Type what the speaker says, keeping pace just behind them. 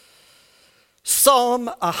Psalm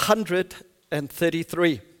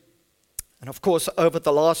 133. And of course, over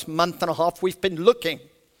the last month and a half, we've been looking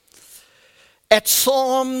at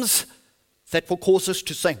psalms that will cause us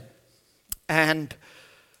to sing. And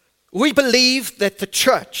we believe that the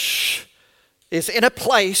church is in a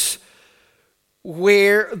place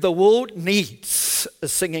where the world needs a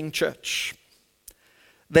singing church.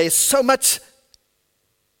 There's so much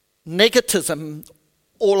negativism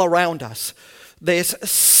all around us. There's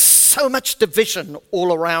so much division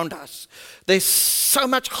all around us. There's so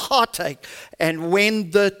much heartache. And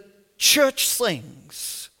when the church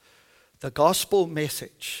sings, the gospel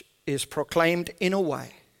message is proclaimed in a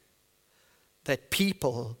way that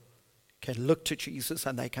people can look to Jesus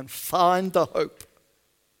and they can find the hope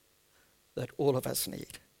that all of us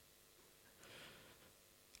need.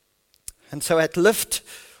 And so at Lift,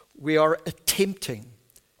 we are attempting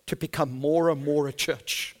to become more and more a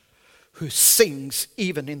church who sings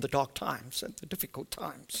even in the dark times and the difficult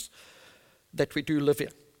times that we do live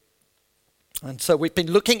in. And so we've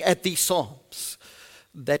been looking at these psalms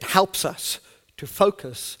that helps us to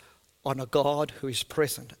focus on a God who is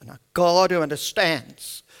present and a God who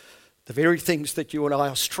understands the very things that you and I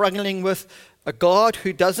are struggling with, a God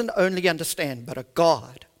who doesn't only understand, but a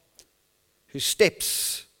God who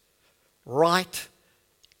steps right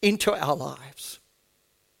into our lives.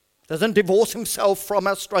 Doesn't divorce himself from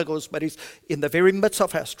our struggles, but he's in the very midst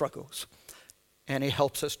of our struggles. And he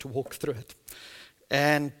helps us to walk through it.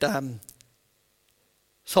 And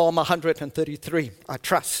Psalm 133, I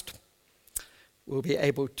trust, will be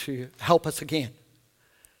able to help us again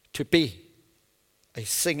to be a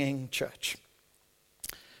singing church.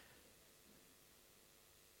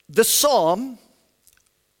 The psalm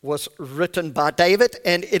was written by David,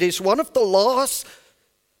 and it is one of the last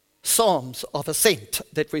psalms of ascent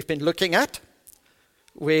that we've been looking at,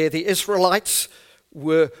 where the Israelites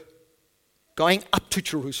were going up to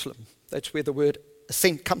Jerusalem. That's where the word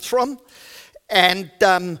ascent comes from. And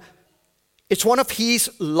it's one of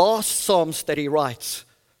his last psalms that he writes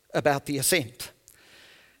about the ascent.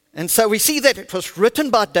 And so we see that it was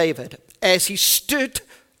written by David as he stood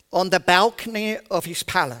on the balcony of his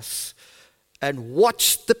palace and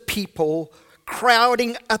watched the people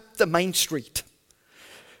crowding up the main street,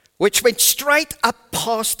 which went straight up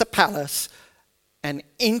past the palace and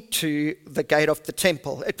into the gate of the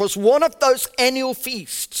temple. It was one of those annual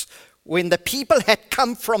feasts when the people had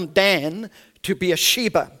come from Dan to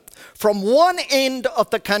Beersheba, from one end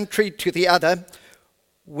of the country to the other,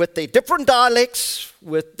 with their different dialects,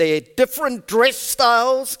 with their different dress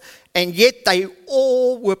styles, and yet they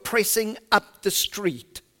all were pressing up the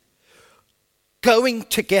street, going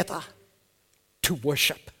together to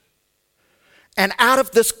worship. And out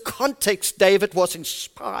of this context, David was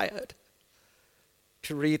inspired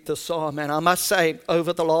to read the psalm. And I must say,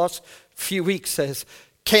 over the last few weeks, as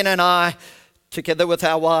Ken and I, together with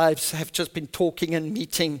our wives, have just been talking and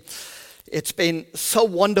meeting, it's been so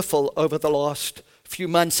wonderful over the last few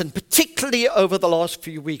months, and particularly over the last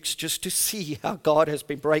few weeks, just to see how God has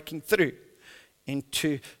been breaking through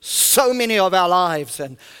into so many of our lives,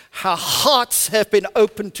 and how hearts have been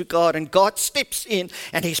opened to God, and God steps in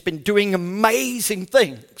and he's been doing amazing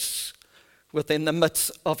things within the midst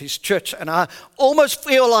of his church. And I almost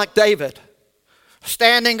feel like David,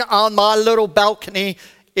 standing on my little balcony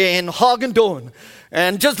in Hagendorn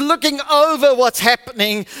and just looking over what's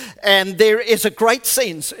happening, and there is a great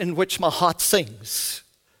sense in which my heart sings.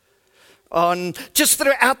 Just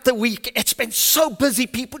throughout the week, it's been so busy,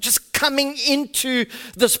 people just coming into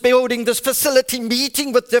this building, this facility,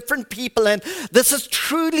 meeting with different people, and this has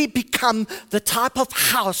truly become the type of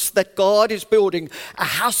house that God is building, a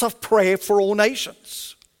house of prayer for all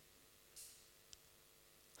nations.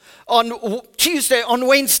 On Tuesday, on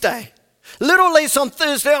Wednesday, little less on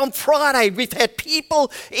Thursday, on Friday, we've had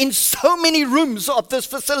people in so many rooms of this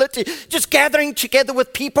facility just gathering together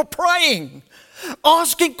with people praying,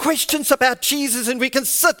 asking questions about Jesus. And we can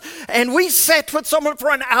sit, and we sat with someone for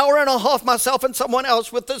an hour and a half, myself and someone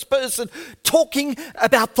else, with this person, talking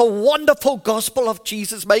about the wonderful gospel of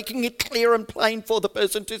Jesus, making it clear and plain for the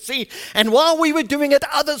person to see. And while we were doing it,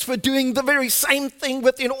 others were doing the very same thing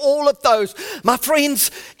within all of those. My friends,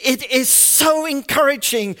 it is so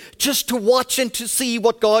encouraging just to watch and to see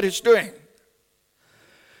what God is doing.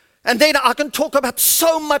 And then I can talk about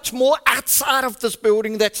so much more outside of this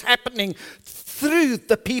building that's happening through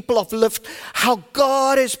the people of Lift, how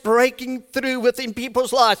God is breaking through within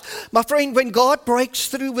people's lives. My friend, when God breaks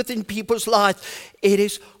through within people's lives, it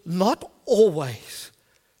is not always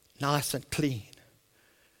nice and clean.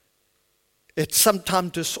 It's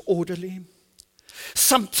sometimes disorderly.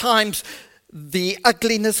 Sometimes the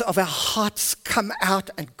ugliness of our hearts come out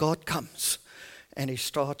and God comes. and he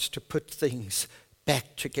starts to put things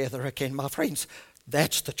back together again. My friends,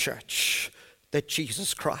 that's the church that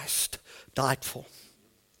Jesus Christ died for.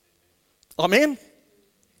 Amen?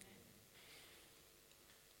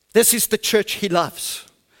 This is the church he loves.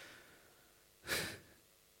 I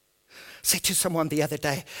said to someone the other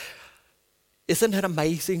day, isn't it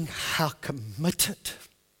amazing how committed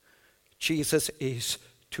Jesus is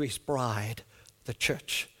to his bride, the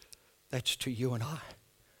church? That's to you and I.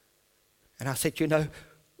 And I said,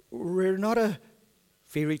 we're not a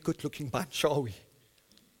very good-looking bunch, are we?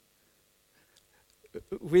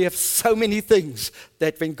 We have so many things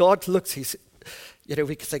that when God looks,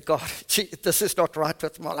 we can say, God, this is not right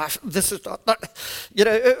with my life. This is not,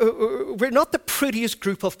 we're not the prettiest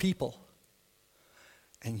group of people.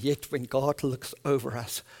 And yet when God looks over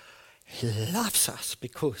us, he loves us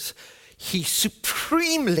because he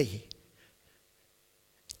supremely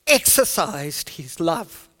exercised his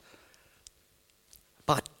love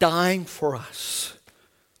by dying for us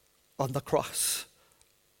on the cross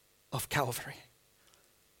of Calvary.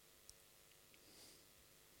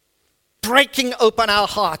 Breaking open our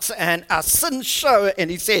hearts and our sins show,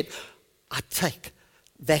 and he said, I take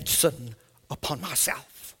that sin upon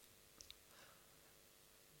myself.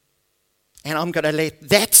 And I'm going to let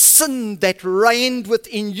that sin that reigned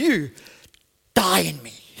within you die in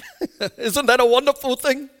me. Isn't that a wonderful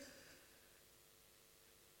thing?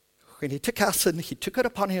 When he took our sin, he took it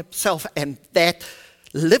upon himself, and that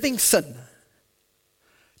living sin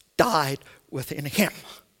died within him.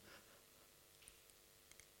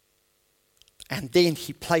 And then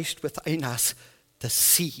he placed within us the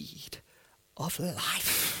seed of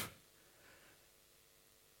life.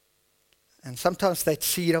 And sometimes that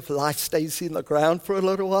seed of life stays in the ground for a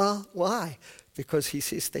little while. Why? Because he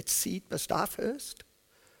says that seed must die first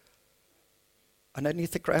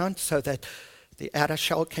underneath the ground so that the outer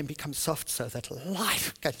shell can become soft, so that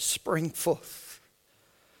life can spring forth.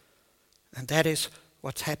 And that is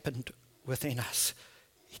what's happened within us.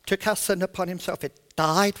 He took our sin upon himself. It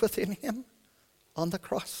died within him on the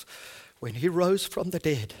cross. When he rose from the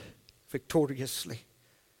dead victoriously,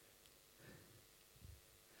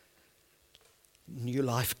 new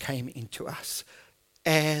life came into us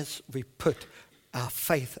as we put our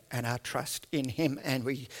faith and our trust in him, and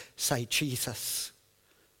we say, Jesus,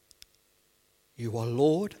 you are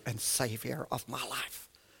Lord and Savior of my life.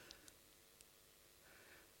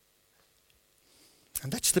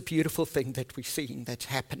 And that's the beautiful thing that we're seeing that's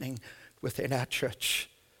happening within our church.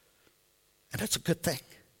 And it's a good thing.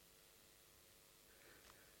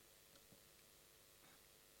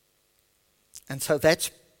 And so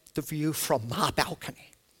that's the view from my balcony.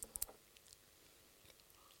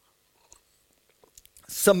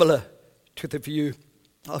 Similar to the view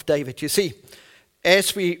of David. You see,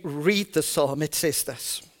 as we read the psalm, it says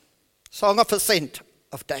this: Song of Ascent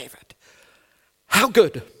of David. How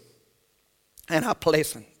good and how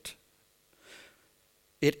pleasant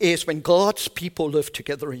it is when God's people live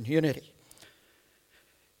together in unity.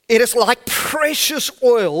 It is like precious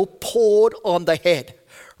oil poured on the head,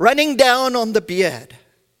 running down on the beard,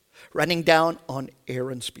 running down on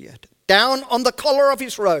Aaron's beard, down on the collar of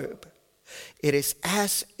his robe. It is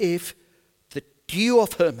as if the dew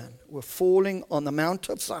of Hermon were falling on the Mount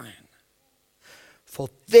of Zion. For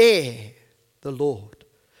there the Lord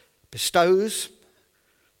bestows,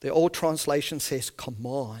 the old translation says,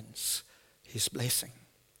 commands his blessing,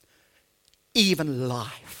 even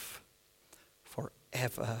life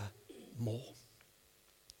forevermore.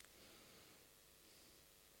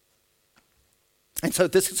 And so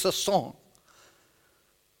this is a song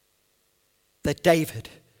that David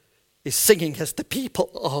is singing as the people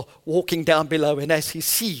are walking down below and as he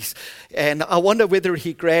sees. And I wonder whether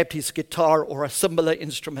he grabbed his guitar or a similar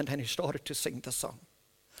instrument and he started to sing the song.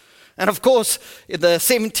 And of course, in the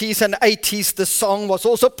 70s and 80s, the song was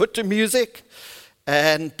also put to music.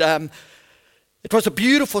 And it was a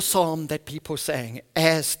beautiful psalm that people sang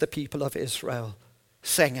as the people of Israel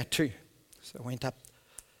sang it too. So they went up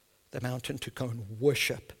the mountain to go and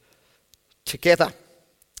worship together.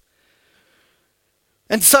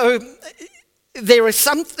 And so there is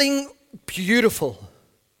something beautiful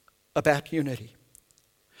about unity.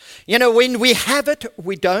 You know, when we have it,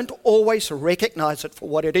 we don't always recognize it for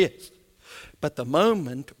what it is. But the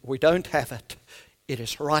moment we don't have it, it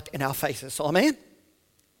is right in our faces. Amen?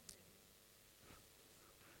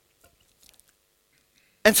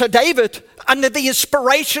 And so David, under the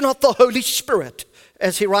inspiration of the Holy Spirit,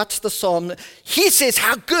 as he writes the psalm, he says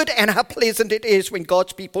how good and how pleasant it is when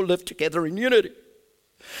God's people live together in unity.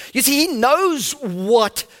 You see, he knows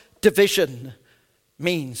what division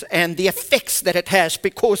means and the effects that it has,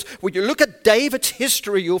 because when you look at David's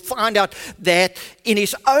history, you'll find out that in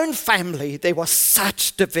his own family there was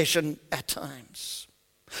such division at times.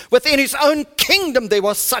 Within his own kingdom there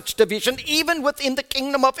was such division. Even within the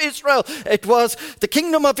kingdom of Israel, it was the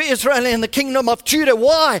kingdom of Israel and the kingdom of Judah.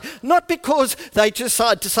 Why? Not because they just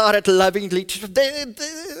decided lovingly to.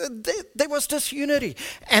 There was disunity.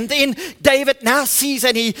 And then David now sees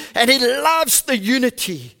and he loves the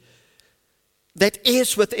unity that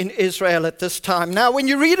is within Israel at this time. Now, when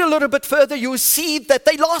you read a little bit further, you will see that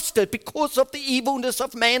they lost it because of the evilness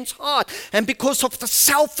of man's heart and because of the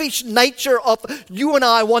selfish nature of you and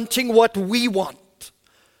I wanting what we want.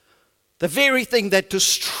 The very thing that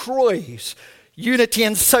destroys unity.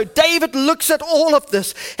 And so David looks at all of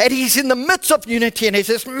this and he's in the midst of unity and he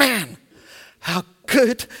says, man, how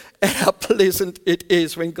good and how pleasant it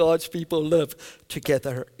is when God's people live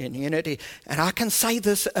together in unity. And I can say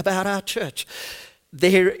this about our church.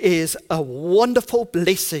 There is a wonderful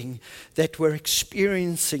blessing that we're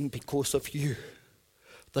experiencing because of you.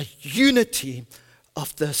 The unity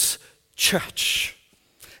of this church.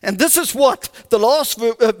 And this is what the last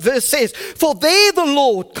verse says. For there the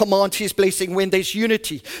Lord commands his blessing when there's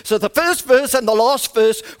unity. So the first verse and the last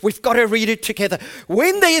verse, we've got to read it together.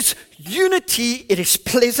 When there's unity, it is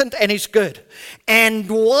pleasant and it's good. And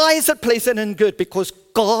why is it pleasant and good? Because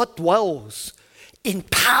God dwells in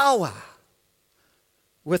power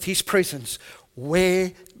with his presence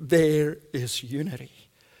where there is unity.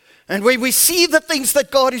 And when we see the things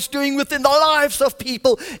that God is doing within the lives of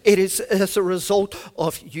people, it is as a result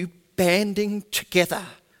of you banding together,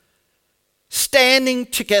 standing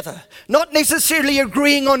together, not necessarily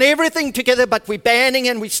agreeing on everything together, but we're banding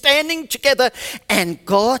and we're standing together, and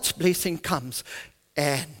God's blessing comes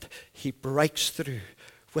and he breaks through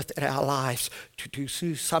within our lives to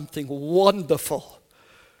do something wonderful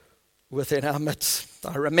within our midst.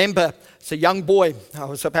 I remember as a young boy, I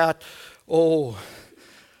was about,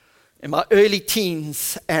 in my early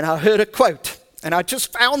teens, and I heard a quote, and I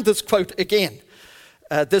just found this quote again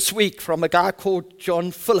this week from a guy called John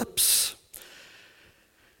Phillips.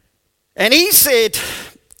 And he said,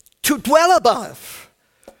 to dwell above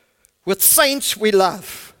with saints we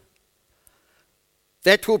love,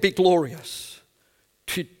 that will be glorious.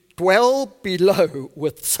 To dwell below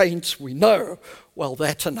with saints we know, well,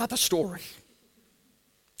 that's another story.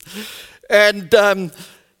 And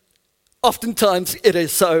oftentimes it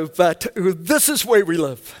is so, but this is where we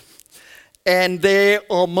live. And there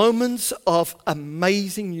are moments of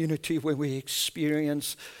amazing unity where we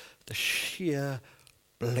experience the sheer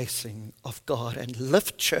blessing of God. And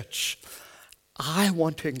Lift Church, I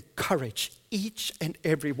want to encourage each and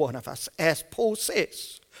every one of us, as Paul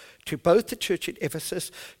says, to both the church in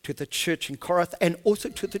Ephesus, to the church in Corinth, and also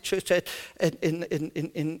to the church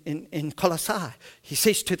in Colossae. He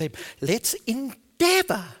says to them, let's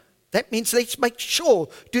endeavor. That means let's make sure,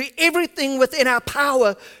 do everything within our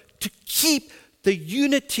power to keep the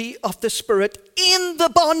unity of the Spirit in the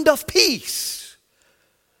bond of peace.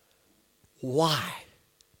 Why?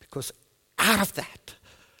 Because out of that,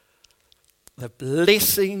 the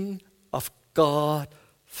blessing of God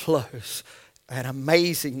flows and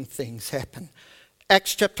amazing things happen.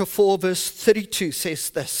 Acts chapter 4 verse 32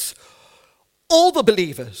 says this, all the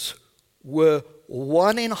believers were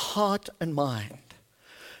one in heart and mind.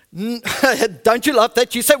 Don't you love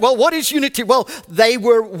that? You say, well, what is unity? Well, they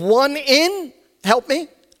were one in, help me,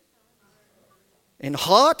 in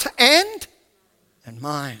heart and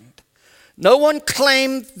mind. No one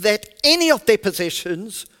claimed that any of their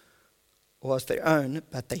possessions was their own,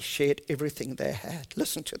 but they shared everything they had.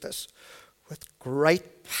 Listen to this. With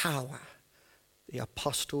great power, the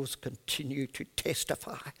apostles continued to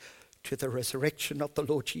testify to the resurrection of the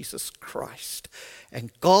Lord Jesus Christ.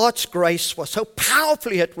 And God's grace was so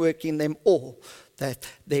powerfully at work in them all that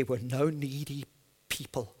there were no needy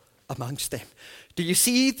people amongst them. Do you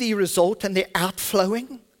see the result and the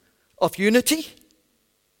outflowing of unity?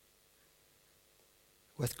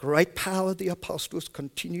 With great power, the apostles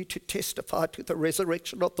continued to testify to the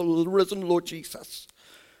resurrection of the risen Lord Jesus.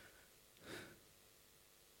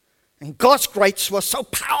 And God's grace was so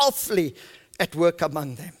powerfully at work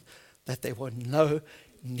among them that there were no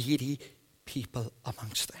needy people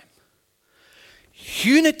amongst them.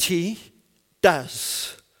 Unity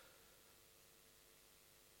does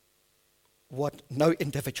what no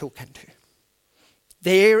individual can do.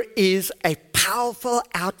 There is a powerful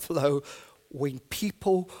outflow when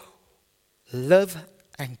people live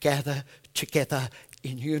and gather together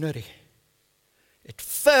in unity. It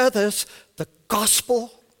furthers the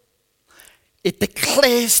gospel. It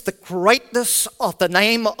declares the greatness of the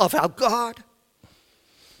name of our God.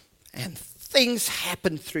 And things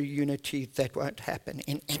happen through unity that won't happen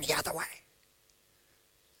in any other way.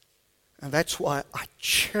 And that's why I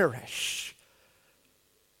cherish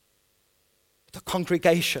the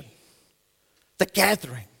congregation, the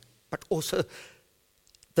gathering, but also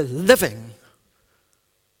the living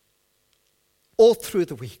all through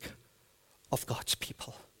the week of God's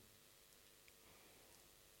people.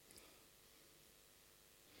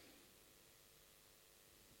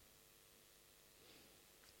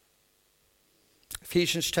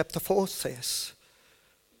 Ephesians chapter 4 says,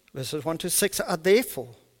 verses 1 to 6, "I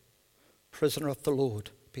therefore, prisoner of the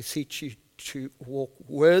Lord, beseech you to walk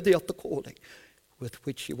worthy of the calling with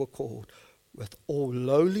which you were called, with all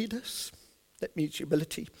lowliness," that means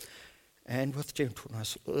humility, "and with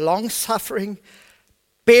gentleness, long-suffering,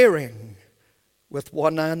 bearing with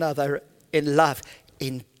one another in love,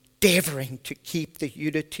 endeavoring to keep the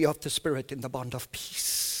unity of the Spirit in the bond of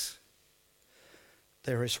peace.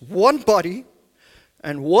 There is one body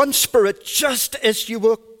and one Spirit, just as you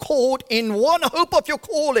were called in one hope of your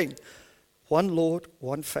calling. One Lord,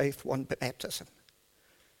 one faith, one baptism.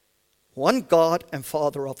 One God and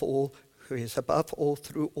Father of all, who is above all,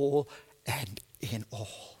 through all, and in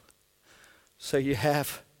all." So you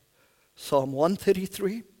have Psalm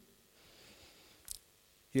 133.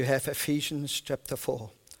 You have Ephesians chapter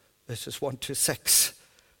 4, verses 1 to 6.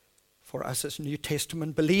 For us as New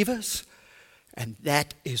Testament believers, and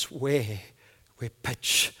that is where we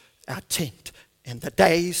pitch our tent in the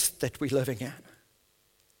days that we're living in.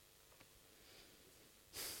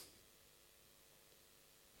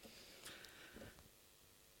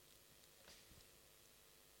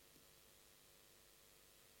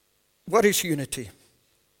 What is unity?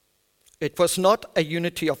 It was not a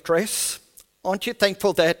unity of dress. Aren't you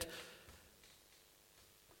thankful that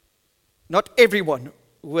not everyone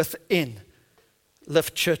within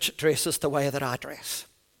Lift Church dresses the way that I dress?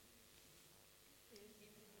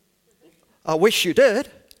 I wish you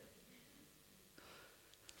did.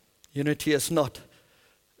 Unity is not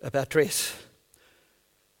about dress.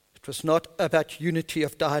 It was not about unity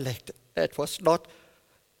of dialect. It was not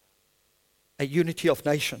a unity of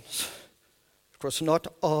nations. It was not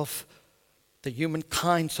of the human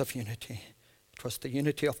kinds of unity. It was the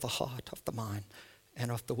unity of the heart, of the mind, and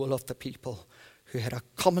of the will of the people who had a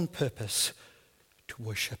common purpose to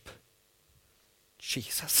worship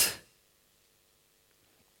Jesus.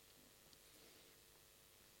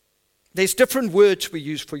 There's different words we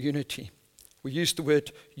use for unity. We use the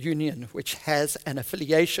word union, which has an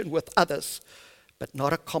affiliation with others, but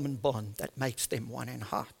not a common bond that makes them one in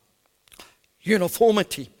heart.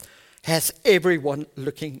 Uniformity has everyone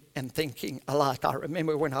looking and thinking alike. I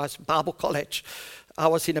remember when I was in Bible college, I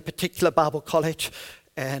was in a particular Bible college,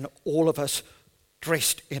 and all of us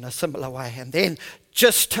dressed in a similar way. And then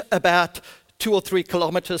just about 2 or 3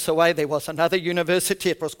 kilometers away, there was another university.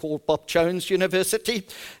 It was called Bob Jones University.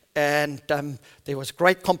 And there was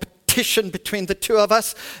great competition between the two of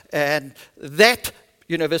us. And that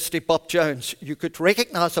university, Bob Jones, you could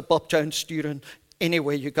recognize a Bob Jones student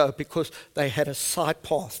anywhere you go because they had a side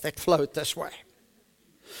path that flowed this way.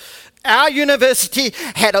 Our university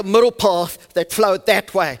had a middle path that flowed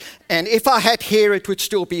that way. And if I had hair, it would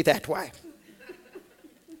still be that way.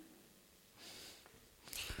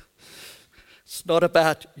 It's not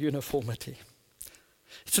about uniformity.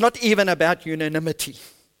 It's not even about unanimity,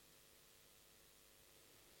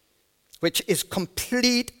 which is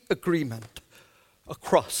complete agreement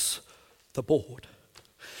across the board.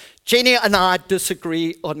 Jenny and I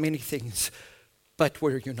disagree on many things, but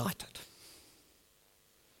we're united.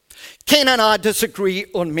 Ken and I disagree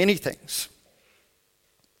on many things.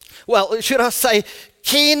 Well, should I say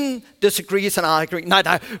Ken disagrees and I agree?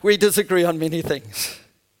 No, we disagree on many things.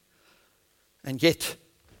 And yet,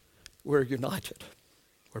 we're united.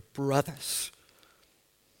 We're brothers.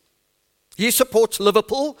 He supports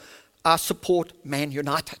Liverpool. I support Man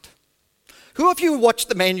United. Who of you watched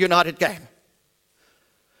the Man United game?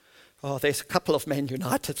 Oh, there's a couple of Man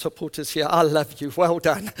United supporters here. I love you. Well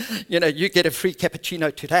done. You know, you get a free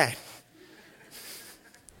cappuccino today.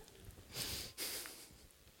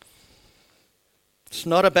 It's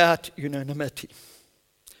not about unanimity.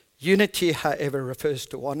 Unity, however, refers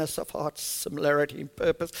to oneness of heart, similarity in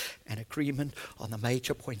purpose, and agreement on the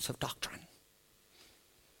major points of doctrine.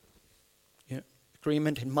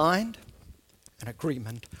 Agreement in mind and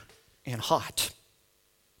agreement in heart.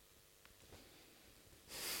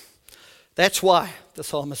 That's why the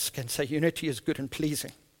psalmist can say unity is good and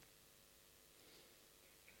pleasing.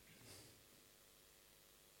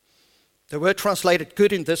 The word translated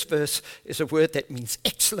good in this verse is a word that means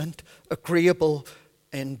excellent, agreeable,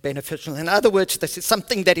 and beneficial. In other words, this is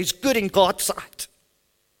something that is good in God's sight.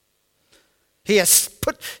 He has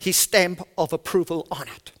put his stamp of approval on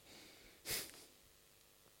it.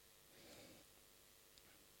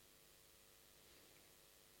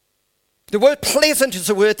 The word pleasant is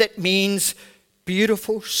a word that means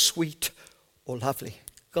beautiful, sweet, or lovely.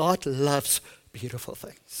 God loves beautiful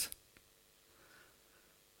things.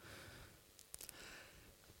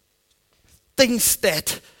 Things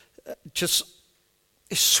that just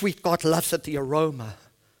is sweet. God loves it, the aroma.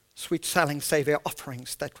 Sweet smelling Savior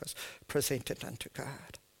offerings that was presented unto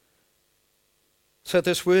God. So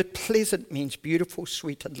this word pleasant means beautiful,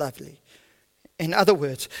 sweet, and lovely. In other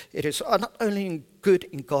words, it is not only good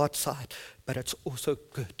in God's sight, but it's also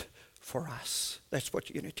good for us. That's what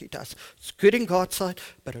unity does. It's good in God's sight,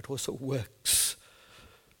 but it also works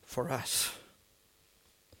for us.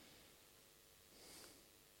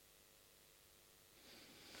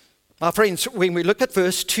 My friends, when we look at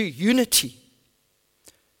verse 2, unity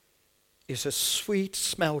is a sweet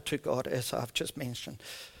smell to God, as I've just mentioned.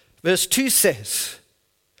 Verse 2 says,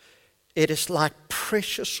 it is like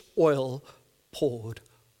precious oil poured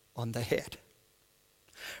on the head,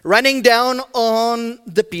 running down on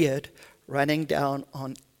the beard, running down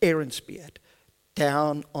on Aaron's beard,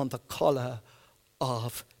 down on the collar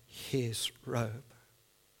of his robe.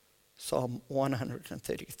 Psalm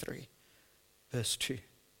 133, verse 2.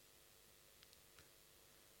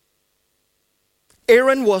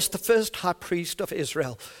 Aaron was the first high priest of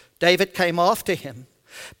Israel. David came after him.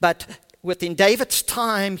 But within David's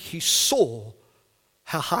time, he saw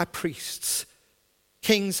how high priests,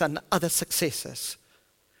 kings, and other successors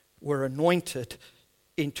were anointed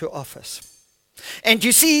into office. And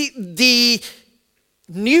you see, the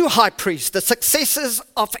new high priest, the successors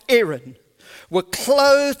of Aaron, were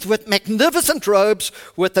clothed with magnificent robes,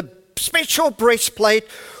 with a special breastplate,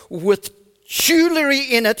 with jewelry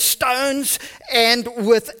in it, stones, and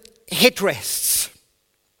with headrests.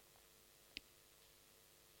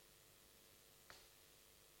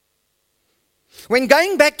 When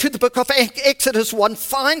going back to the book of Exodus, one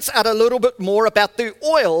finds out a little bit more about the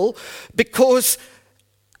oil because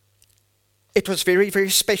it was very, very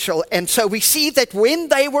special. And so we see that when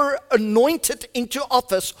they were anointed into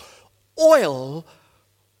office, oil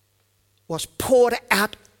was poured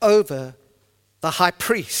out over the high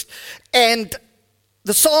priest. And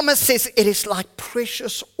the psalmist says it is like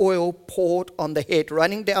precious oil poured on the head,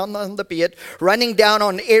 running down on the beard, running down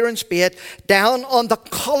on Aaron's beard, down on the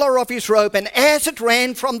collar of his robe. And as it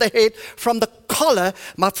ran from the head, from the collar,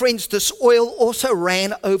 my friends, this oil also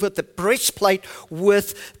ran over the breastplate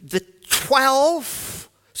with the 12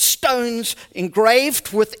 stones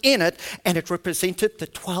engraved within it, and it represented the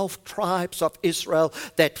 12 tribes of Israel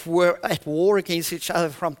that were at war against each other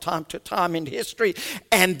from time to time in history.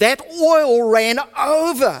 And that oil ran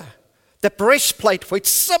over the breastplate, which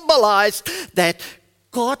symbolized that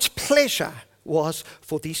God's pleasure was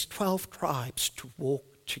for these 12 tribes to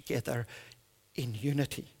walk together in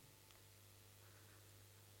unity.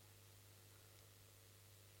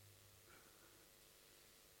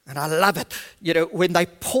 And I love it. You know, when they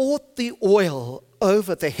poured the oil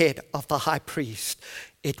over the head of the high priest,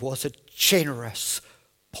 it was a generous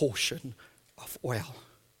portion of oil.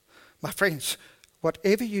 My friends,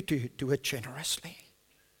 whatever you do, do it generously.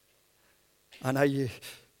 I know you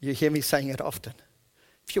hear me saying it often.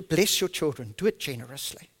 If you bless your children, do it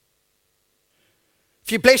generously.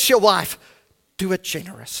 If you bless your wife, do it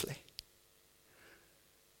generously.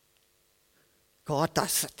 God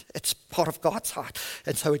does it. It's part of God's heart.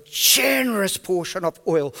 And so a generous portion of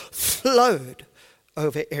oil flowed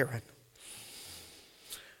over Aaron.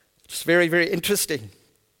 It's very, very interesting.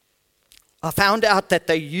 I found out that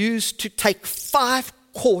they used to take 5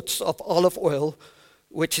 quarts of olive oil,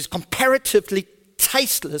 which is comparatively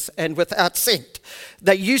tasteless and without scent.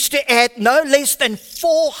 They used to add no less than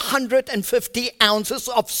 450 ounces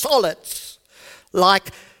of solids, like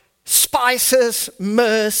spices,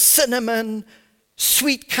 myrrh, cinnamon,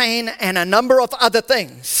 sweet cane, and a number of other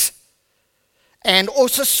things. And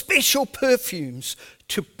also special perfumes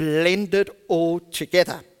to blend it all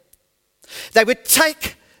together. They would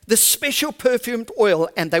take the special perfumed oil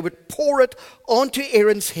and they would pour it onto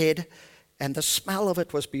Aaron's head, and the smell of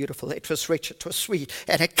it was beautiful. It was rich, it was sweet,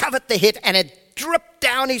 and it covered the head, and it dripped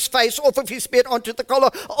down his face, off of his beard, onto the collar,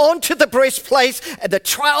 onto the breastplate, and the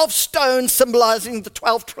 12 stones symbolizing the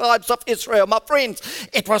 12 tribes of Israel. My friends,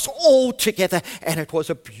 it was all together, and it was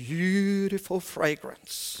a beautiful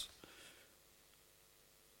fragrance.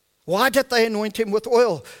 Why did they anoint him with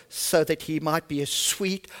oil? So that he might be a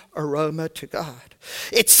sweet aroma to God.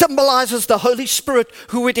 It symbolizes the Holy Spirit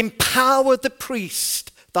who would empower the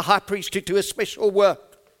priest, the high priest, to do a special work.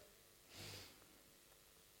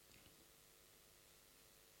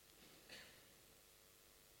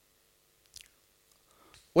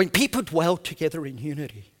 When people dwell together in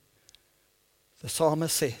unity, the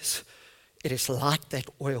psalmist says, it is like that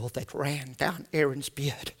oil that ran down Aaron's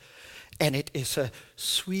beard, and it is a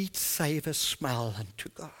sweet savor smell unto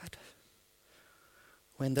God.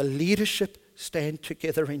 When the leadership stand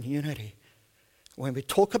together in unity, when we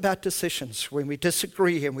talk about decisions, when we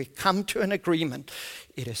disagree and we come to an agreement,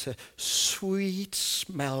 it is a sweet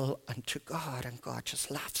smell unto God, and God just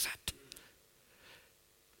loves it.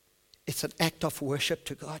 It's an act of worship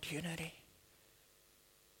to God, unity.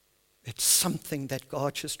 It's something that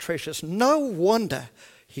God just treasures. No wonder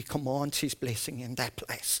he commands his blessing in that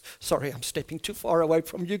place. Sorry, I'm stepping too far away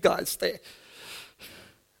from you guys there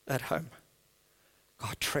at home.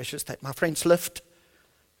 God treasures that. My friends, lift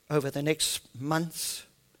over the next months.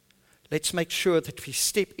 Let's make sure that we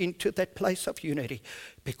step into that place of unity,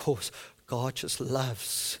 because God just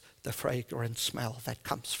loves the fragrant smell that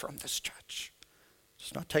comes from this church.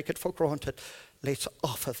 Let's not take it for granted. Let's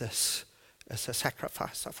offer this as a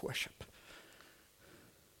sacrifice of worship.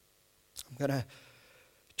 I'm going to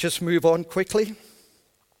just move on quickly.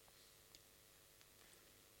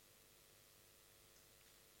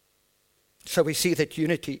 So we see that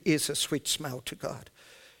unity is a sweet smell to God.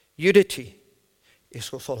 Unity is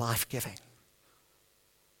also life-giving.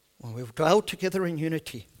 When we dwell together in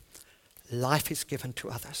unity, life is given to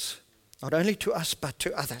others. Not only to us, but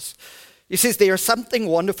to others. He says there is something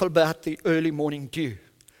wonderful about the early morning dew. You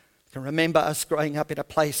can remember us growing up in a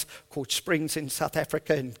place called Springs in South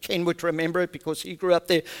Africa, and Ken would remember it because he grew up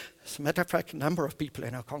there. As a matter of fact, a number of people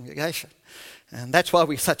in our congregation. And that's why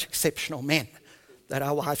we're such exceptional men that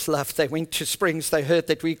our wives loved. They went to Springs, they heard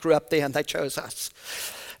that we grew up there, and they chose us.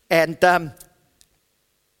 And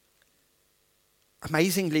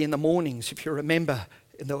amazingly, in the mornings, if you remember,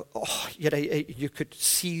 you could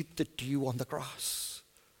see the dew on the grass.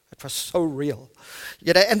 It was so real.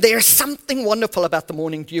 And there's something wonderful about the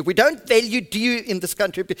morning dew. We don't value dew in this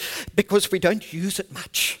country because we don't use it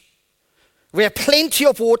much. We have plenty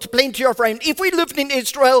of water, plenty of rain. If we lived in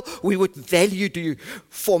Israel, we would value dew.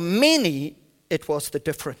 For many, it was the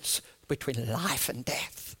difference between life and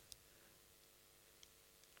death.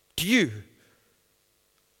 Dew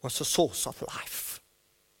was the source of life.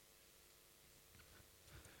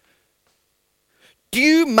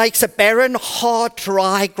 Dew makes a barren, hard,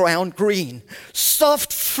 dry ground green,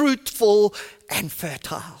 soft, fruitful, and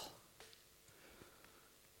fertile.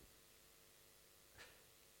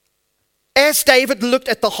 As David looked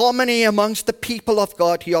at the harmony amongst the people of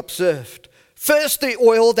God, he observed, first, the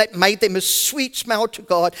oil that made them a sweet smell to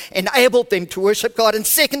God, enabled them to worship God. And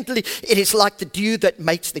secondly, it is like the dew that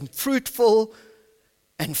makes them fruitful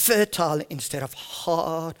and fertile instead of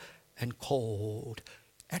hard and cold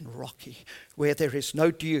and rocky. Where there is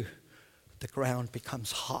no dew, the ground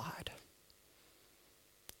becomes hard.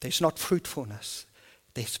 There's not fruitfulness.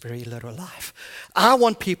 There's very little life. I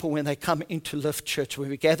want people, when they come into Lift Church, when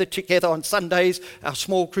we gather together on Sundays, our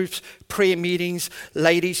small groups, prayer meetings,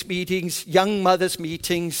 ladies' meetings, young mothers'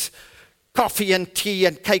 meetings, coffee and tea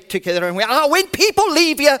and cake together. And when people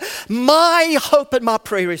leave here, my hope and my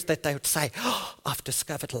prayer is that they would say, I've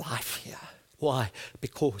discovered life here. Why?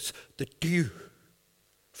 Because the dew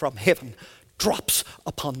from heaven drops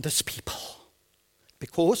upon this people.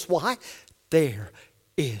 Because why? There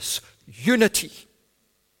is unity.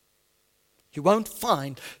 You won't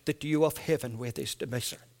find the dew of heaven where there's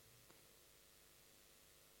division.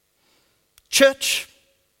 Church,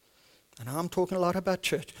 and I'm talking a lot about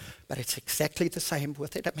church, but it's exactly the same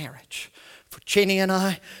with it, a marriage. For Jenny and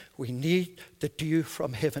I, we need the dew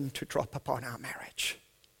from heaven to drop upon our marriage.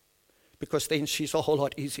 Because then she's a whole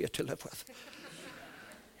lot easier to live with.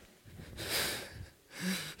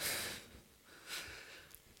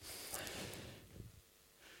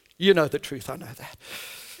 You know the truth, I know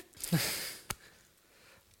that.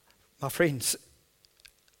 My friends,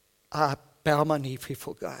 I bow my knee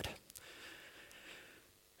before God.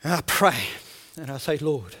 And I pray, and I say,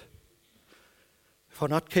 Lord, if I'm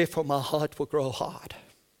not careful, my heart will grow hard.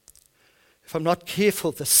 If I'm not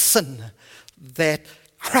careful, the sin that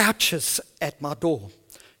crouches at my door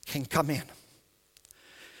can come in.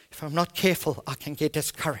 If I'm not careful, I can get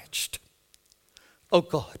discouraged. Oh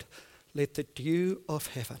God, let the dew of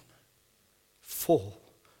heaven fall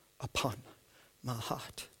upon my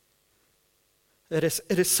heart. It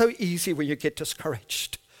is so easy when you get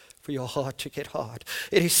discouraged for your heart to get hard.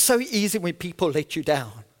 It is so easy when people let you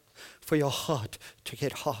down for your heart to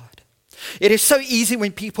get hard. It is so easy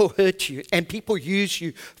when people hurt you and people use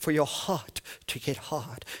you for your heart to get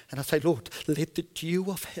hard. And I say, Lord, let the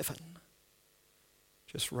dew of heaven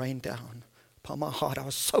just rain down upon my heart. I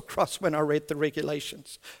was so cross when I read the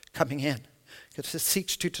regulations coming in, because it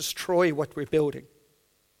seeks to destroy what we're building.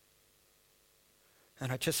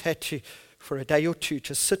 And I just had to, for a day or two,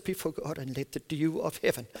 just sit before God and let the dew of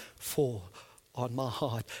heaven fall on my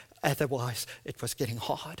heart. Otherwise, it was getting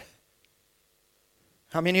hard.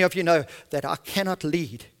 How many of you know that I cannot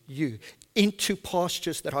lead you into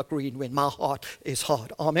pastures that are green when my heart is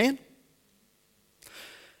hard? Amen?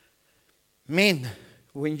 Men,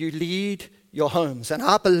 when you lead your homes, and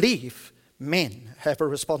I believe men have a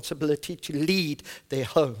responsibility to lead their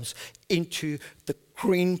homes into the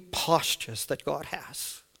green pastures that God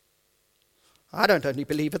has. I don't only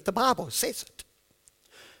believe it, the Bible says it.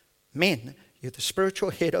 Men, you're the spiritual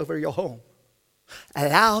head over your home.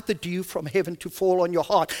 Allow the dew from heaven to fall on your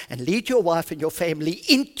heart and lead your wife and your family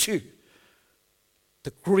into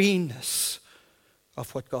the greenness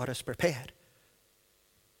of what God has prepared.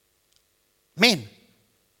 Men,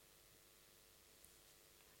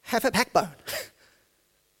 have a backbone.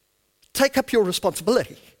 Take up your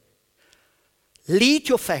responsibility. Lead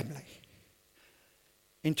your family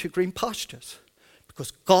into green pastures,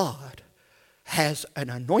 because God has an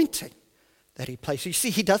anointing that He places. You see,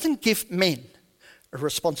 He doesn't give men a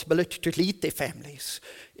responsibility to lead their families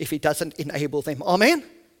if He doesn't enable them. Amen?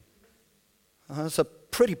 That's a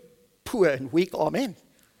pretty poor and weak amen.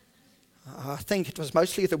 I think it was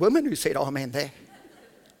mostly the women who said amen there.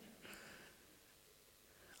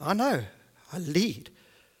 I know, I lead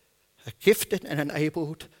a gifted and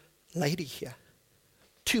enabled lady here.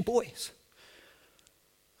 2 boys.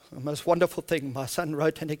 The most wonderful thing, my son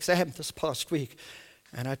wrote an exam this past week,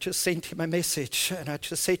 and I just sent him a message, and I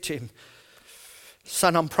just said to him,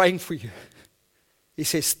 "Son, I'm praying for you." He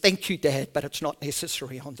says, "Thank you, Dad, but it's not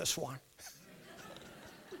necessary on this one."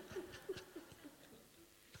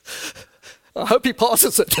 I hope he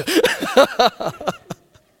passes it.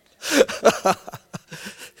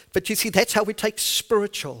 But you see, that's how we take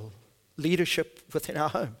spiritual leadership within our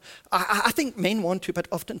home. I think men want to, but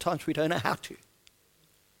oftentimes we don't know how to.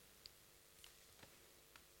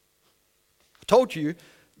 I told you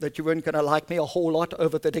that you weren't going to like me a whole lot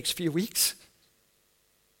over the next few weeks.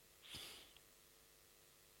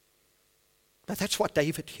 But that's what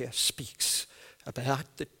David here speaks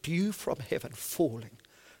about, the dew from heaven falling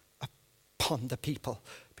upon the people,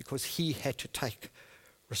 because he had to take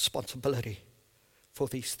responsibility for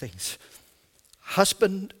these things.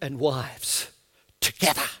 Husband and wives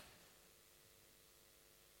together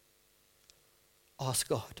ask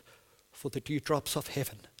God for the dewdrops of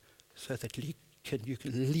heaven so that you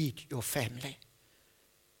can lead your family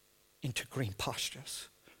into green pastures.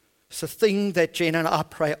 It's a thing that Jen and I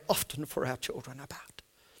pray often for our children about.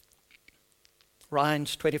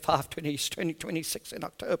 Ryan's 25, he's turning 26 in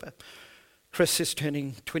October. Chris is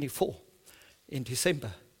turning 24 in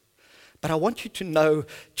December. But I want you to know,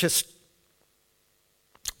 just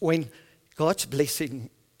when God's blessing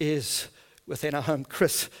is within our home.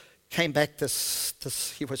 Chris came back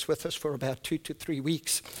he was with us for about 2 to 3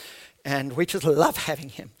 weeks, and we just love having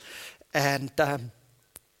him. And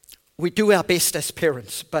we do our best as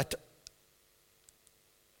parents, but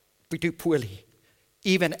we do poorly.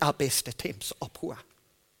 Even our best attempts are poor.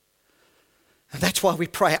 And that's why we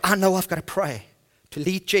pray. I know I've got to pray to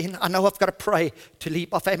lead Jen. I know I've got to pray to lead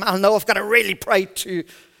my family. I know I've got to really pray to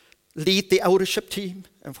lead the eldership team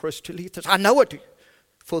and for us to lead this. I know I do,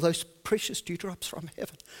 for those precious dewdrops from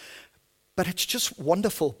heaven. But it's just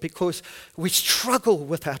wonderful because we struggle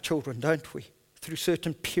with our children, don't we? Through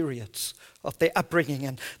certain periods of their upbringing,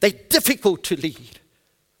 and they're difficult to lead.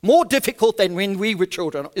 More difficult than when we were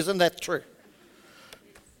children. Isn't that true?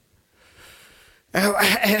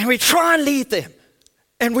 And we try and lead them.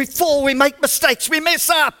 And we fall, we make mistakes, we mess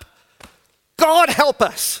up. God help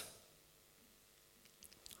us.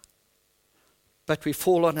 But we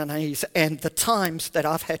fall on our knees. And the times that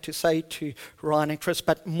I've had to say to Ryan and Chris,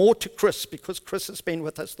 but more to Chris, because Chris has been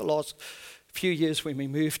with us the last few years when we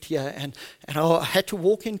moved here. And I had to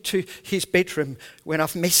walk into his bedroom when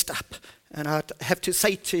I've messed up. And I'd have to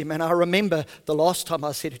say to him, and I remember the last time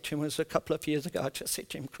I said it to him was a couple of years ago. I just said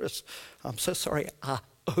to him, "Chris, I'm so sorry, I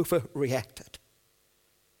overreacted.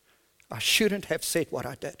 I shouldn't have said what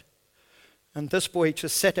I did." And this boy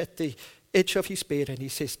just sat at the edge of his bed and he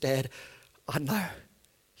says, "Dad, I know."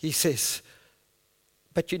 He says,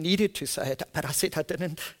 "But you needed to say it." But I said, "I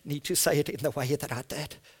didn't need to say it in the way that I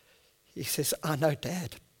did." He says, "I know,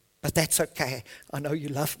 Dad, but that's okay. I know you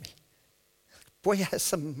love me." Boy has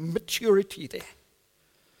some maturity there.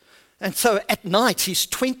 And so at night, he's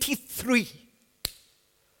 23.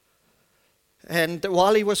 And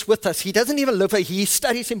while he was with us, he doesn't even live here. He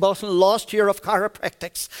studies in Boston, last year of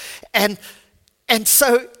chiropractics. And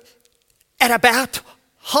so at about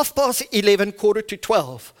 11:30,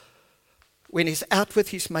 11:45, when he's out with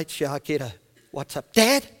his mates, I get a WhatsApp.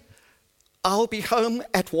 "Dad, I'll be home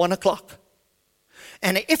at 1 o'clock.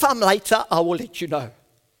 And if I'm later, I will let you know.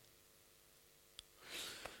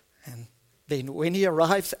 And then when he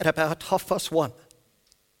arrives at about 1:30,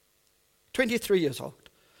 23 years old,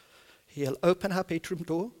 he'll open our bedroom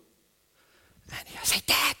door and he'll say,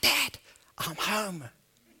 Dad, I'm home.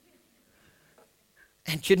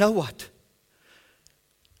 And you know what?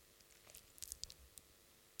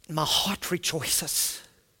 My heart rejoices.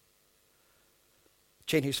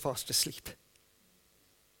 Jenny's fast asleep.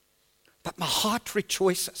 But my heart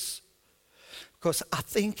rejoices because I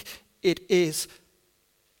think it is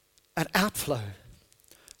an outflow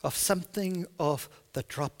of something of the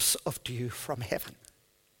drops of dew from heaven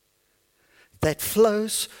that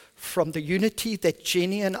flows from the unity that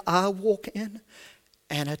Jenny and I walk in,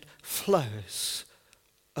 and it flows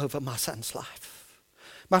over my son's life.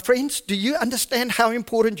 My friends, do you understand how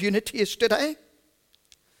important unity is today?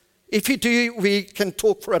 If you do, we can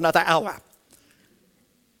talk for another hour.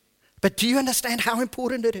 But do you understand how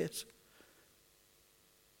important it is?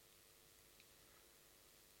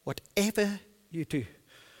 Whatever you do,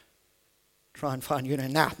 try and find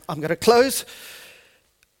unity. Now, I'm going to close,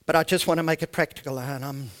 but I just want to make it practical, and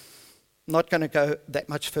I'm not going to go that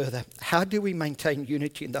much further. How do we maintain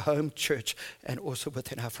unity in the home, church, and also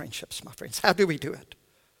within our friendships, my friends? How do we do it?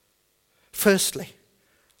 Firstly,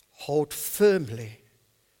 hold firmly.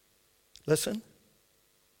 Listen.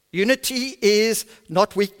 Unity is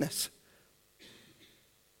not weakness.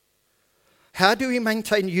 How do we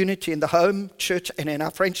maintain unity in the home, church, and in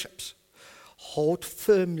our friendships? Hold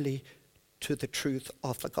firmly to the truth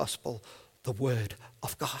of the gospel, the word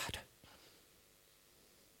of God.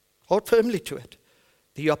 Hold firmly to it.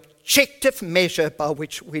 The objective measure by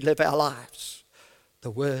which we live our lives,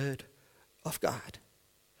 the word of God.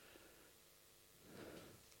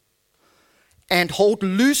 And hold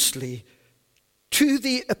loosely to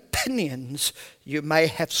the opinions you may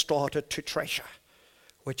have started to treasure,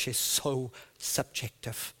 which is so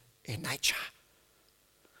subjective in nature.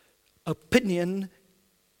 Opinion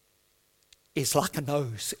is like a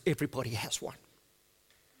nose. Everybody has one.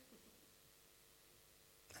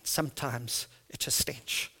 And sometimes it's a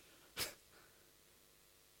stench.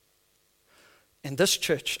 In this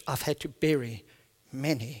church, I've had to bury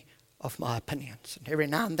many of my opinions. And every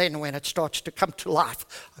now and then when it starts to come to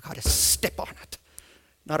life, I've got to step on it.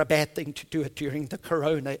 Not a bad thing to do it during the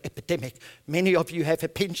corona epidemic. Many of you have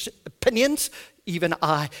opinions. Even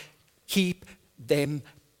I keep them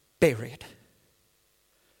buried.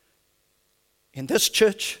 In this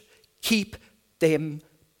church, keep them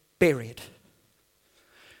buried.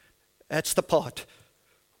 That's the part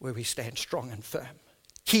where we stand strong and firm.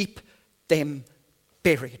 Keep them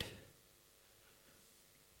buried.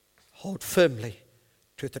 Hold firmly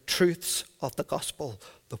to the truths of the gospel,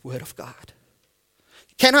 the word of God.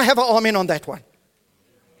 Can I have an amen on that one?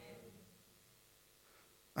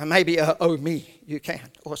 And maybe a oh me, you can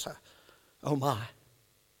also. Oh my.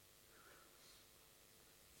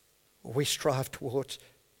 We strive towards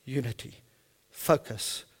unity.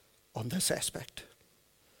 Focus on this aspect.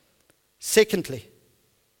 Secondly,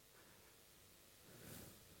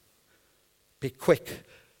 be quick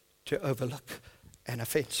to overlook an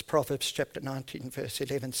offense. Proverbs chapter 19 verse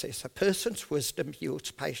 11 says, a person's wisdom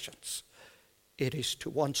yields patience. It is to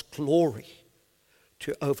one's glory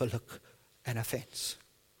to overlook an offense.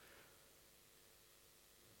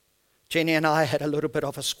 Jenny and I had a little bit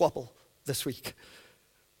of a squabble this week.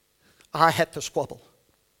 I had the squabble.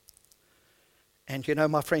 And you know,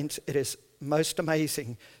 my friends, it is most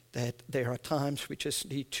amazing that there are times we just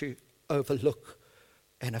need to overlook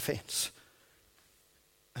an offense.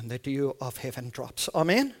 And the dew of heaven drops.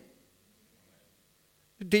 Amen?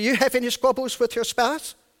 Do you have any squabbles with your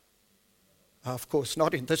spouse? Of course,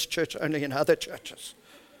 not in this church, only in other churches.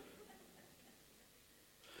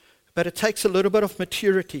 But it takes a little bit of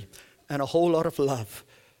maturity and a whole lot of love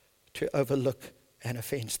to overlook an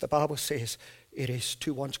offense. The Bible says it is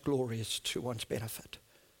to one's glory, it's to one's benefit.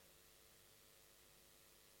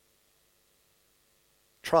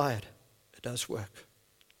 Try it. It does work.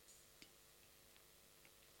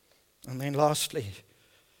 And then lastly,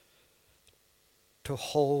 to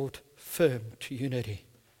hold firm to unity.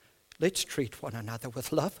 Let's treat one another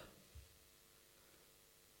with love.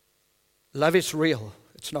 Love is real.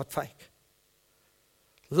 It's not fake.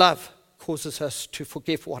 Love causes us to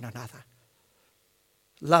forgive one another.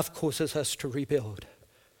 Love causes us to rebuild.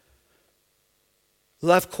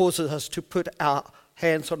 Love causes us to put our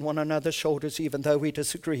hands on one another's shoulders even though we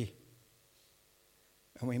disagree.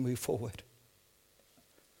 And we move forward.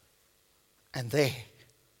 And there,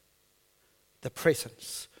 the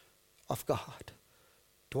presence of God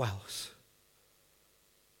dwells.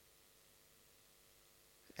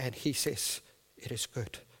 And he says, it is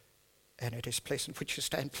good and it is pleasant. Would you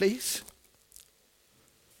stand, please?